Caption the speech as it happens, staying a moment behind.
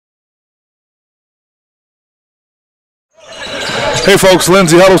Hey folks,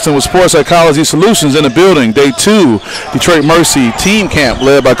 Lindsey Huddleston with Sports Psychology Solutions in the building. Day 2, Detroit Mercy Team Camp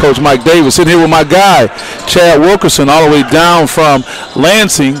led by Coach Mike Davis. Sitting here with my guy, Chad Wilkerson, all the way down from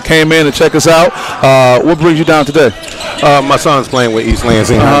Lansing. Came in to check us out. What brings you down today? My son's playing with East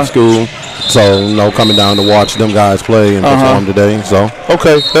Lansing High School. So, coming down to watch them guys play and perform today. So,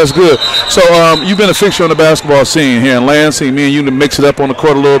 okay, that's good. So, you've been a fixture on the basketball scene here in Lansing. Me and you to mix it up on the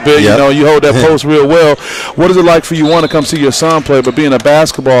court a little bit. Yep. You hold that post real well. What is it like for you, one, to come see your son play, but being a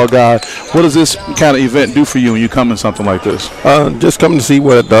basketball guy, what does this kind of event do for you when you come in something like this? Just coming to see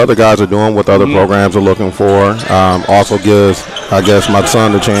what the other guys are doing, what the other programs are looking for. Also gives, I guess, my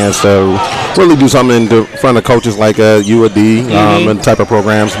son the chance to really do something in front of coaches like UofD and the type of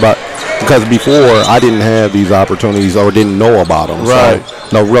programs. But because before I didn't have these opportunities or didn't know about them, right?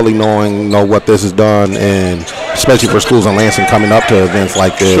 So, really knowing what this has done, and especially for schools in Lansing coming up to events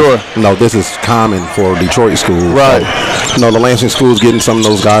like this. Sure. This is common for Detroit schools. Right. So, the Lansing schools getting some of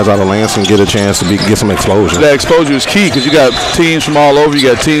those guys out of Lansing get a chance to get some exposure. That exposure is key because you got teams from all over.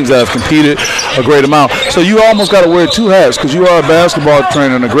 You got teams that have competed a great amount. So you almost got to wear two hats because you are a basketball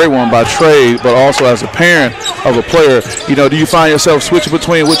trainer and a great one by trade, but also as a parent of a player. Do you find yourself switching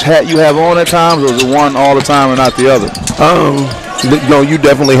between which hat you have on at times, or is it one all the time and not the other? You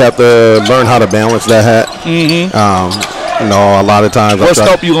definitely have to learn how to balance that hat. A lot of times. What's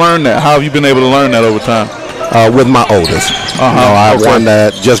helped you learn that? How have you been able to learn that over time? With my oldest. I have one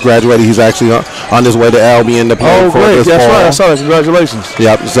that just graduated. He's actually on his way to Albion to play for this fall. That's right. I saw that. Congratulations.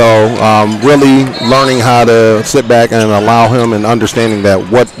 Yep. So really learning how to sit back and allow him and understanding that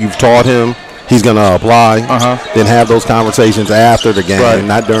what you've taught him, he's going to apply, then have those conversations after the game,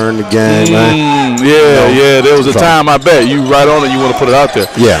 not during the game. There was a time, I bet, you right on it, you want to put it out there.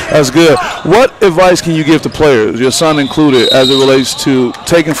 Yeah. That's good. What advice can you give to players, your son included, as it relates to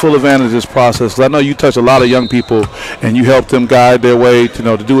taking full advantage of this process? 'Cause I know you touch a lot of young people and you help them guide their way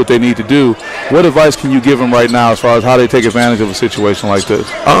to do what they need to do. What advice can you give them right now as far as how they take advantage of a situation like this?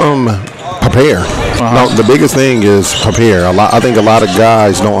 Prepare. The biggest thing is prepare. I think a lot of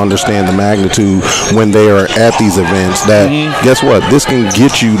guys don't understand the magnitude when they are at these events that guess what? This can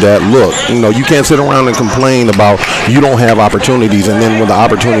get you that look. You can't sit around and complain about you don't have opportunities, and then when the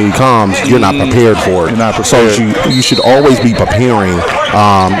opportunity comes, you're not prepared for it. You're not prepared. So you should always be preparing,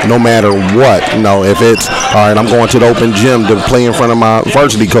 no matter what. If it's all right, I'm going to the open gym to play in front of my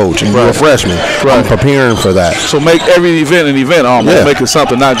varsity coach, and you're a freshman. I'm preparing for that. So make every event an event almost. Make it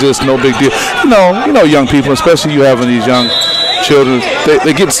something, not just no big deal. Young people, especially you having these young children,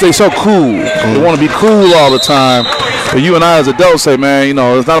 they so cool. They want to be cool all the time. But you and I as adults say, man,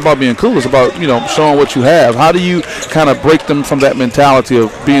 it's not about being cool. It's about, showing what you have. How do you kind of break them from that mentality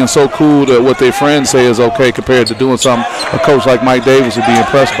of being so cool that what their friends say is okay compared to doing something a coach like Mike Davis would be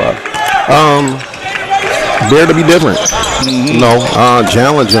impressed by? Dare to be different.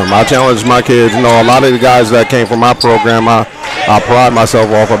 Challenge them. I challenge my kids. A lot of the guys that came from my program, I pride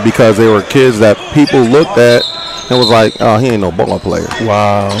myself off of because they were kids that people looked at and was like, oh, he ain't no ball player.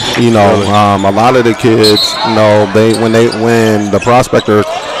 Wow. A lot of the kids, when the Prospectors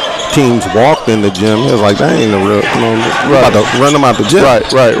teams walked in the gym, it was like, they ain't the real, about to run them out the gym.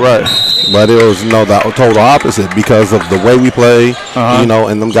 Right. But it was the total opposite because of the way we play, and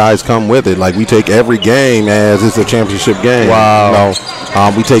them guys come with it. Like, we take every game as it's a championship game. Wow.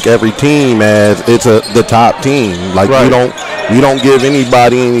 We take every team as it's the top team. Like, we don't give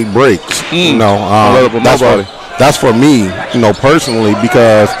anybody any breaks. That's for me, personally,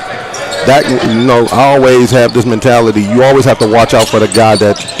 because that, I always have this mentality. You always have to watch out for the guy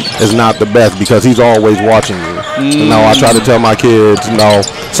that is not the best because he's always watching you. I try to tell my kids,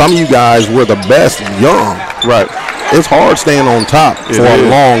 some of you guys were the best young. Right. It's hard staying on top for a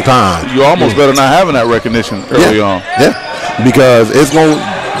long time. You almost better not having that recognition early on. Yeah, because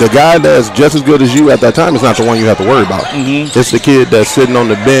the guy that's just as good as you at that time is not the one you have to worry about. It's the kid that's sitting on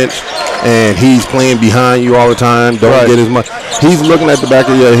the bench and he's playing behind you all the time. Don't get as much. He's looking at the back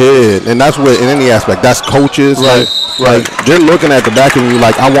of your head, and that's what in any aspect. That's coaches. Like they're looking at the back of you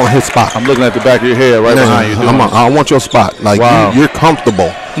like, I want his spot. I'm looking at the back of your head behind you. I want your spot. Like you're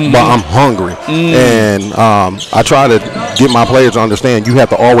comfortable, but I'm hungry. And I try to get my players to understand you have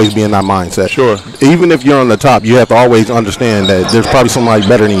to always be in that mindset. Sure. Even if you're on the top, you have to always understand that there's probably somebody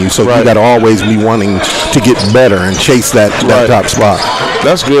better than you. So you got to always be wanting to get better and chase that top spot.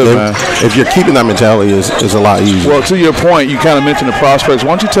 That's good, man. If you're keeping that mentality, is a lot easier. Well, to your point, you kind of mentioned the prospects.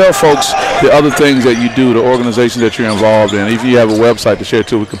 Why don't you tell folks the other things that you do, the organization that you're involved in? If you have a website to share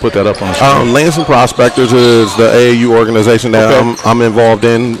too, we can put that up on the screen. Lansing Prospectors is the AAU organization that I'm involved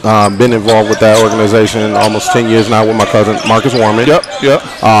in. Been involved with that organization almost 10 years now with my cousin Marcus Warman. Yep.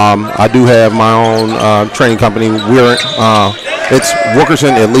 I do have my own training company. We're It's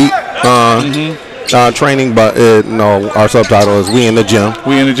Wilkerson Elite training, but our subtitle is We in the Gym.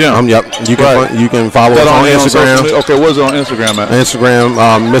 We in the Gym. Yep. You can follow us on Instagram. Okay, what's it on Instagram at? Instagram,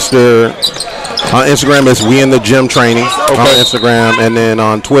 Instagram is We in the Gym Training on Instagram, and then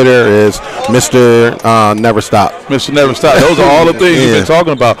on Twitter is Mr. Never Stop. Mr. Never Stop. Those are all the things you've been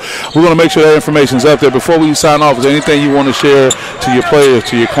talking about. We're going to make sure that information's up there. Before we sign off, is there anything you want to share to your players,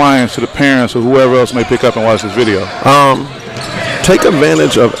 to your clients, to the parents, or whoever else may pick up and watch this video? Take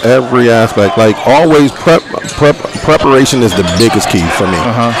advantage of every aspect. Like always, preparation is the biggest key for me.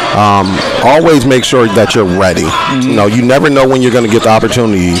 Always make sure that you're ready. You never know when you're going to get the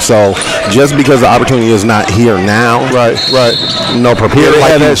opportunity. So just because the opportunity is not here now, right. Prepare. They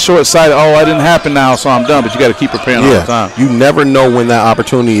had that short sighted. Oh, it didn't happen now, so I'm done. But you got to keep preparing all the time. You never know when that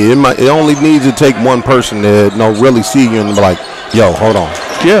opportunity. It only needs to take one person to really see you and be like, "Yo, hold on."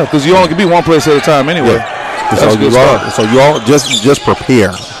 Yeah, because you only can be one place at a time anyway. Yeah. So you all just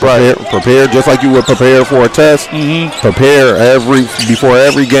prepare. Prepare just like you would prepare for a test. Prepare before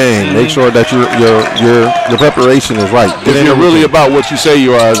every game. Make sure that your preparation is right. If you're really about what you say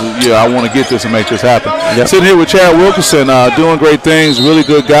you are, I want to get this and make this happen. Sitting here with Chad Wilkerson, doing great things. Really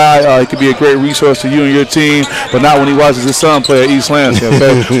good guy. He could be a great resource to you and your team, but not when he watches his son play at East Lansing.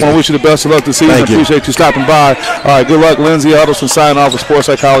 Okay, want to wish you the best of luck this season. Appreciate you stopping by. All right, good luck, Lindsey Huddleston, signing off with Sports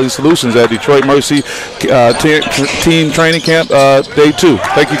Psychology Solutions at Detroit Mercy Team Training Camp Day 2.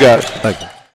 Thank you, guys. Thank you.